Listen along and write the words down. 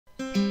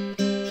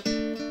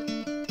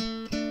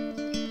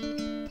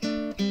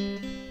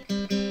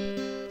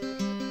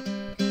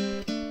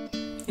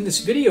this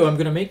video I'm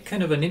going to make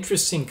kind of an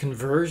interesting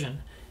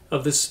conversion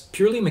of this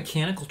purely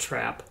mechanical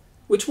trap,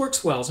 which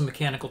works well as a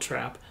mechanical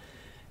trap,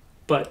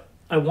 but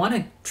I want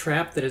a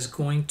trap that is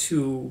going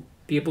to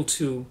be able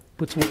to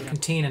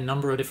contain a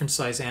number of different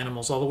size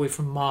animals, all the way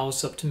from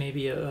mouse up to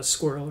maybe a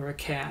squirrel or a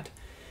cat.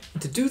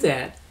 And to do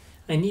that,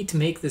 I need to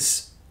make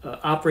this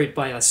operate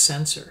by a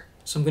sensor.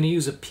 So I'm going to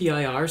use a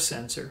PIR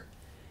sensor,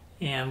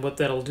 and what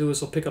that'll do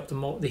is it'll pick up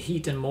the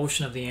heat and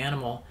motion of the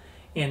animal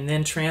and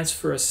then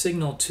transfer a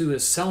signal to a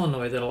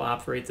solenoid that'll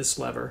operate this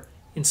lever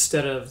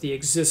instead of the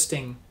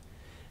existing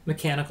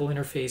mechanical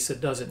interface that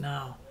does it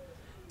now.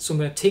 So I'm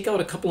going to take out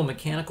a couple of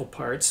mechanical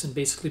parts and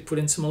basically put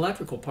in some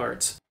electrical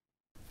parts.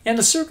 And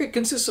the circuit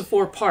consists of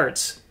 4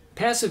 parts.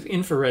 Passive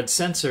infrared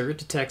sensor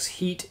detects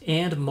heat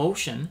and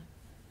motion.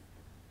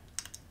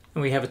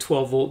 And we have a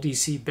 12-volt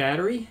DC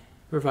battery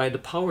to provide the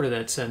power to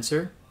that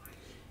sensor.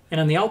 And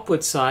on the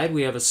output side,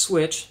 we have a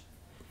switch,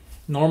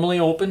 normally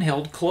open,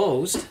 held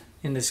closed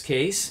in this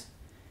case.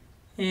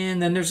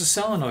 And then there's a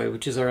solenoid,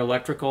 which is our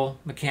electrical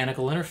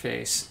mechanical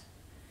interface.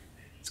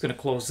 It's going to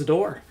close the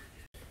door.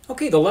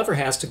 Okay, the lever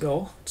has to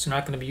go, so we're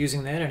not going to be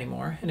using that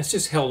anymore. And it's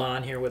just held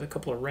on here with a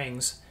couple of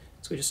rings.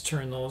 So we just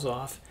turn those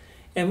off.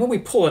 And when we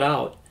pull it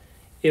out,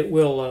 it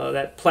will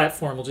that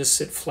platform will just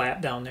sit flat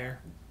down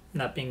there,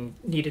 not being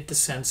needed to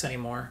sense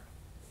anymore.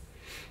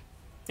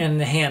 And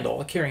the handle,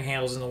 the carrying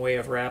handle, is in the way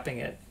of wrapping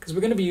it, because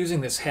we're going to be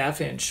using this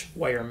 1/2-inch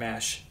wire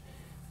mesh,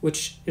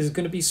 which is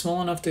going to be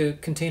small enough to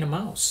contain a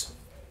mouse.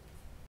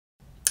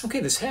 Okay,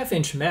 this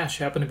 1/2-inch mesh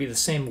happened to be the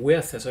same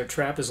width as our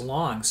trap is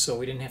long, so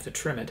we didn't have to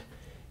trim it.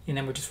 And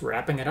then we're just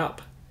wrapping it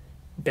up,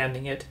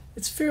 bending it.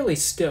 It's fairly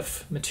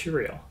stiff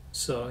material,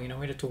 so we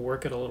have to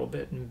work it a little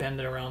bit and bend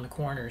it around the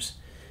corners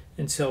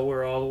until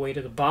we're all the way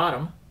to the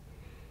bottom.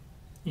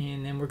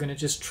 And then we're going to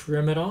just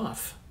trim it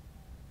off.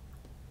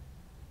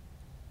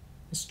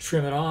 Just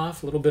trim it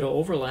off, a little bit of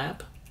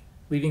overlap,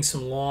 leaving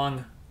some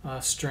long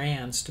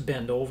strands to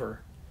bend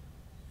over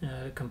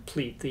to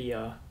complete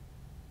the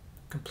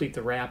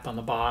wrap on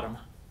the bottom.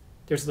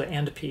 There's the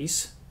end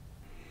piece.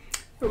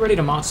 We're ready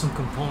to mount some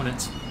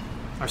components.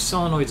 Our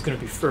solenoid is going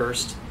to be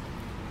first,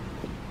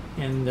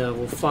 and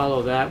we'll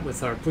follow that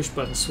with our push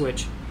button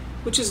switch,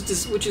 which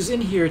is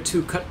in here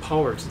to cut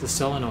power to the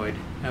solenoid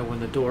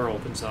when the door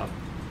opens up.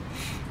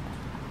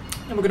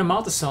 And we're going to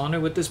mount the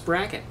solenoid with this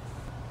bracket.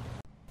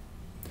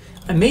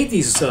 I made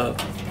this little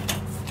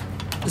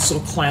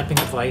clamping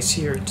device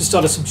here just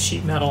out of some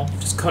sheet metal.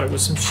 Just cut it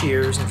with some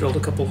shears and drilled a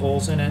couple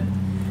holes in it.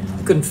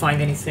 I couldn't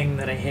find anything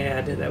that I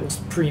had that was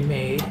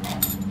pre-made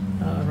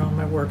around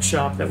my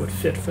workshop that would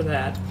fit for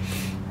that,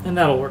 and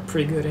that'll work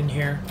pretty good in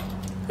here.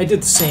 I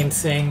did the same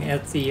thing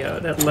at the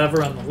that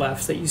lever on the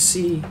left that you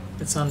see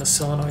that's on the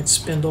solenoid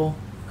spindle.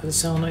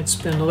 That's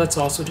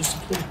also just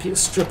a little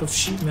strip of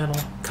sheet metal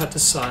cut to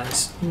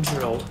size and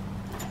drilled.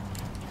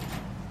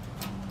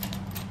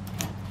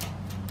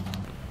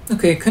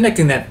 Okay,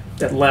 connecting that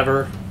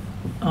lever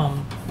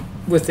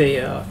with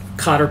a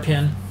cotter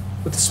pin,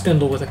 with the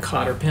spindle with a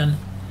cotter pin.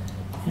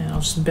 And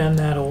I'll just bend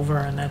that over,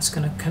 and that's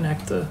going to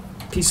connect the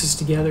pieces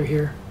together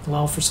here,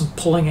 allow for some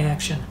pulling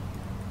action.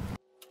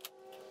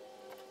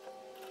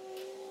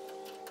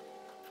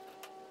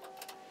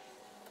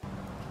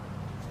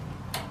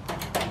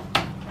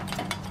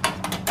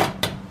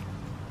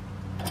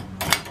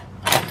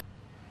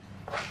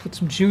 Put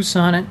some juice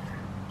on it.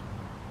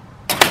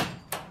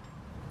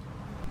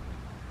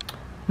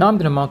 Now I'm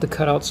going to mount the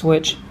cutout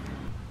switch.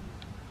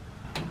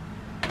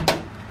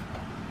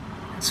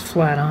 It's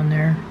flat on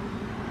there.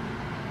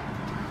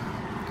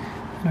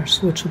 And our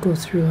switch will go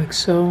through like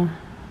so.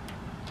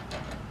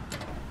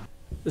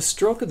 The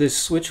stroke of this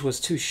switch was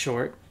too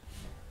short,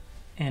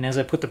 and as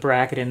I put the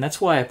bracket in,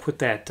 that's why I put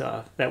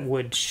that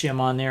wood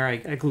shim on there.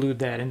 I glued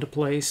that into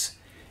place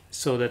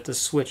so that the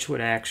switch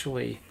would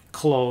actually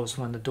close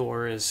when the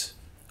door is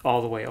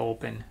all the way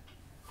open.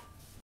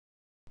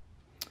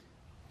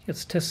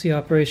 Let's test the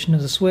operation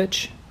of the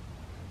switch.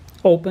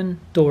 Open,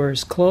 door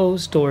is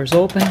closed, door is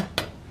open,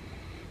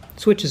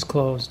 switch is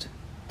closed.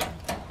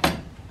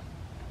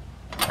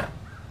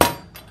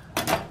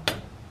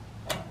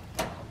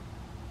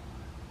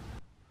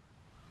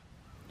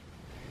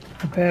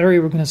 The battery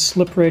we're going to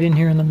slip right in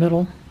here in the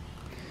middle.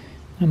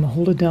 I'm going to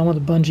hold it down with a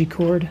bungee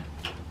cord.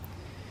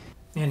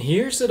 And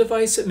here's the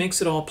device that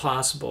makes it all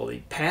possible,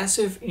 the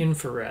passive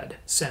infrared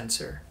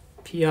sensor,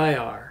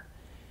 PIR.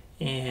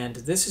 And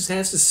this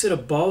has to sit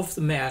above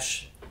the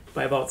mesh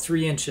by about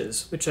 3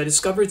 inches, which I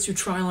discovered through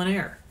trial and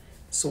error.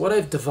 So what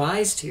I've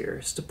devised here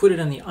is to put it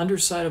on the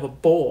underside of a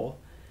bowl,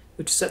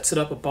 which sets it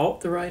up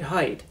about the right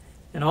height,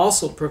 and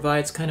also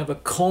provides kind of a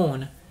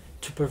cone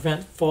to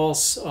prevent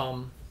false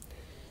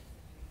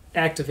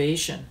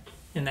activation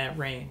in that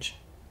range.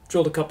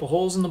 Drilled a couple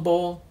holes in the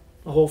bowl,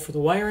 a hole for the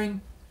wiring,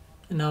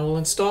 and now we'll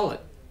install it.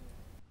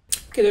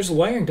 Okay, there's a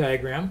wiring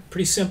diagram,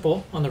 pretty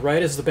simple. On the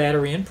right is the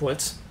battery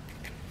inputs.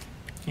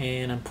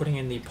 And I'm putting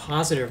in the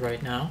positive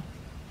right now.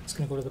 It's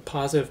going to go to the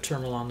positive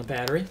terminal on the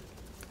battery.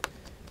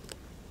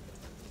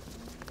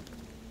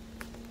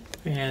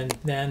 And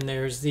then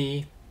there's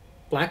the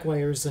black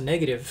wire is the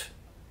negative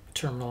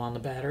terminal on the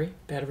battery,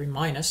 battery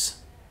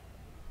minus.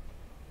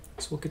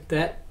 So we'll get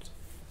that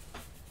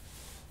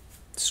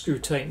screw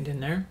tightened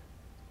in there.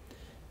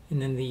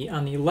 And then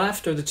on the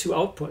left are the two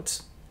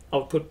outputs,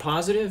 output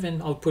positive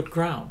and output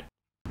ground.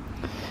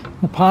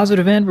 The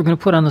positive end we're going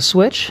to put on the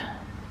switch,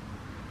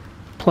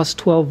 plus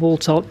 12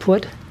 volts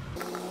output.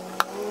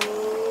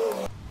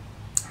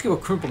 Okay, we'll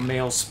crimp a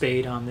male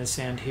spade on this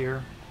end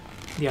here.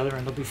 The other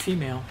end will be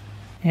female.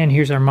 And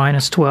here's our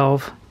minus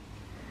 12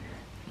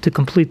 to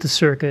complete the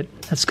circuit.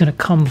 That's going to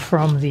come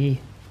from the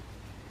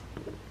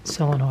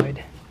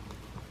solenoid.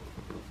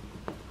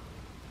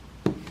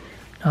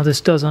 Now this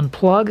does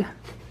unplug.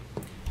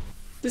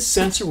 This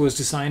sensor was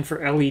designed for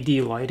LED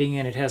lighting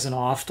and it has an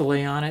off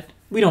delay on it.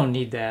 We don't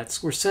need that,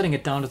 so we're setting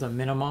it down to the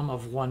minimum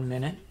of 1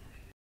 minute.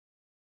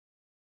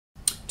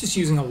 Just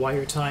using a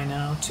wire tie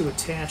now to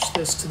attach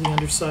this to the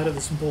underside of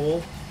this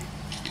bowl.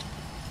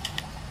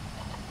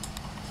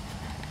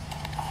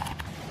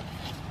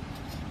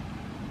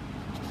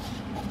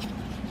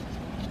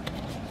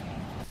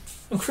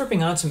 I'm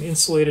crimping on some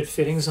insulated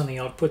fittings on the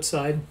output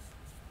side.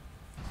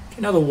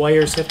 Okay, now the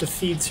wires have to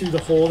feed through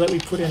the hole that we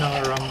put in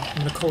our, I'm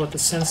going to call it the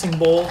sensing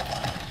bowl.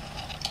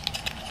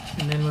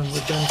 And then when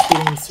we're done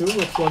feeding them through,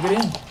 we'll plug it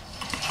in.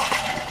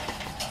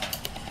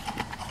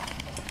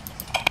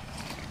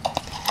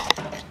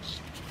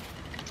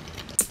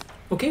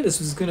 Okay, this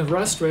is going to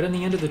rest right on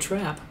the end of the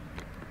trap,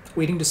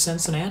 waiting to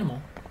sense an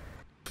animal.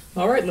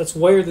 Alright, let's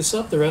wire this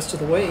up the rest of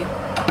the way.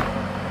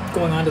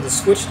 Going on to the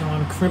switch now,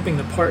 I'm crimping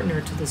the partner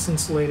to this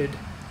insulated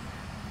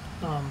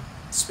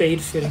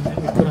spade fitting that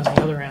we put on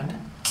the other end.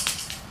 And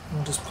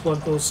we'll just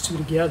plug those two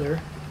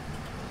together.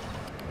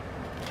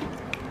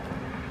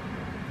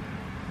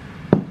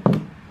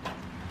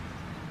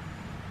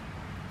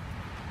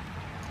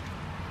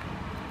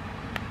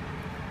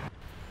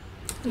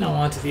 Now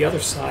on to the other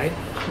side,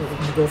 where we're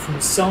going to go from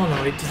the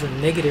solenoid to the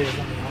negative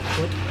on the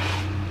output.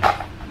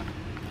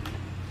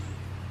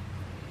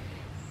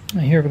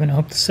 Now here we're going to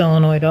hook the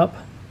solenoid up.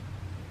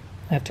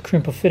 I have to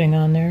crimp a fitting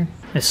on there.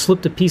 I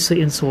slipped a piece of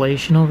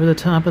insulation over the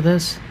top of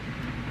this.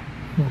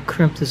 We'll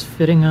crimp this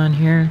fitting on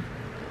here.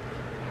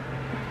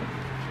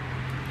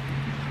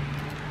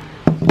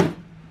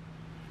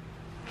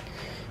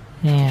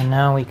 And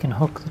now we can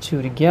hook the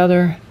two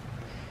together.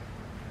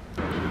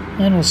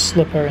 And we'll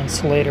slip our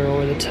insulator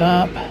over the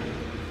top.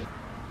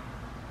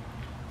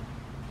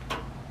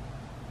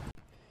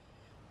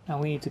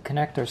 Now we need to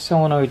connect our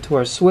solenoid to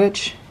our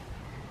switch.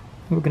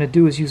 What we're going to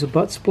do is use a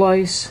butt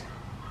splice.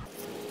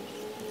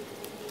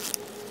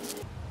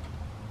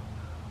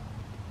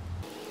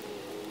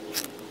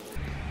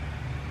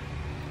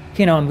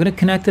 Okay, now I'm going to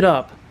connect it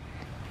up,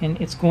 and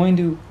it's going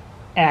to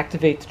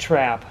activate the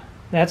trap.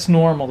 That's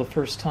normal the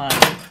first time.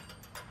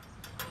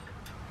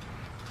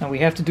 Now what we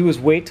have to do is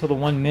wait till the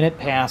 1 minute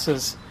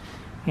passes,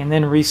 and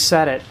then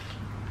reset it,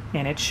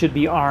 and it should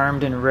be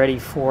armed and ready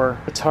for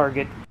the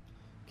target.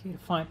 Okay,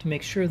 to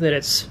make sure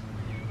that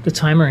the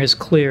timer has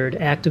cleared,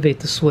 activate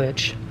the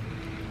switch,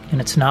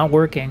 and it's not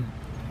working,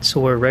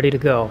 so we're ready to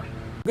go.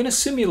 I'm going to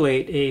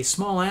simulate a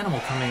small animal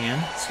coming in,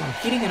 so I'm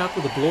heating it up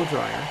with a blow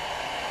dryer,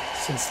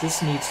 since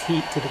this needs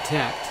heat to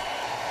detect.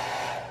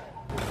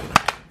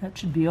 That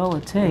should be all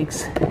it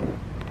takes.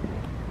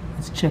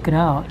 Let's check it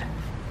out.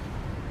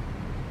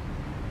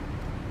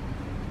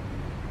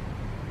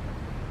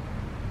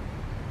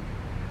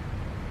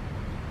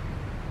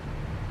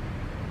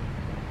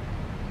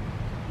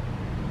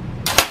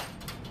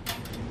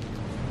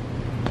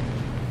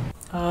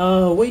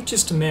 Wait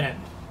just a minute.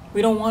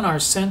 We don't want our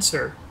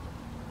sensor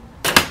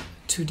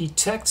to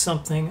detect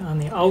something on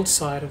the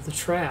outside of the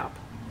trap.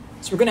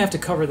 So we're going to have to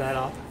cover that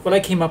up. What I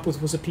came up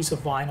with was a piece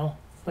of vinyl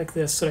like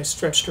this that I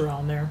stretched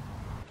around there.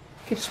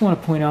 I just want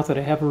to point out that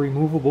I have a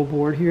removable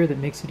board here that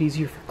makes it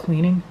easier for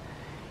cleaning.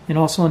 And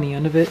also on the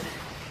end of it,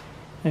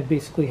 I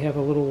basically have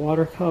a little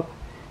water cup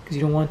because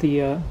you don't want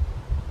the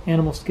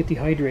animals to get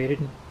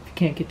dehydrated if you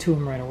can't get to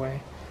them right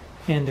away.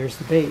 And there's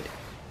the bait.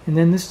 And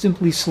then this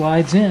simply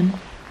slides in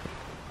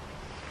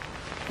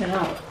and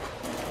out.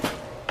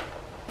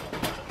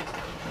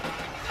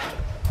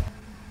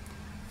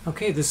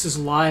 Okay, this is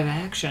live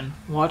action.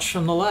 Watch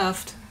from the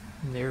left.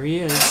 And there he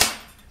is.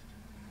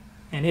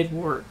 And it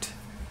worked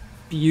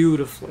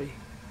beautifully.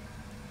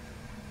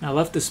 I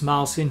left this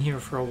mouse in here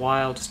for a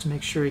while just to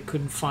make sure he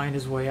couldn't find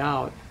his way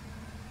out.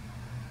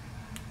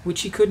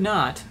 Which he could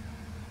not.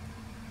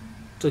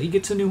 So he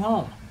gets a new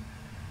home.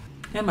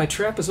 And my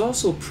trap has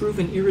also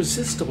proven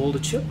irresistible to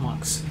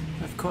chipmunks.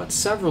 I've caught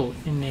several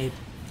in the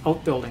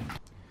outbuilding.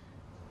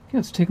 Okay,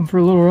 let's take them for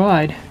a little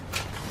ride.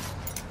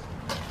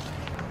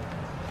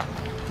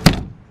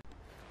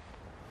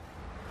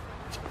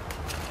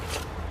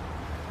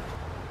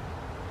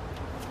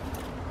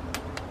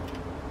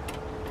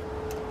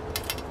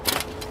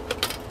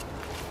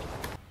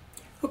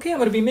 Okay, I'm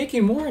going to be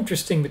making more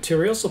interesting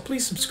material, so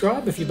please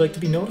subscribe if you'd like to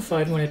be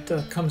notified when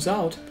it comes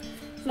out.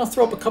 And I'll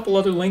throw up a couple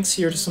other links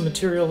here to some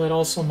material that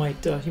also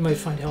you might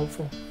find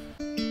helpful.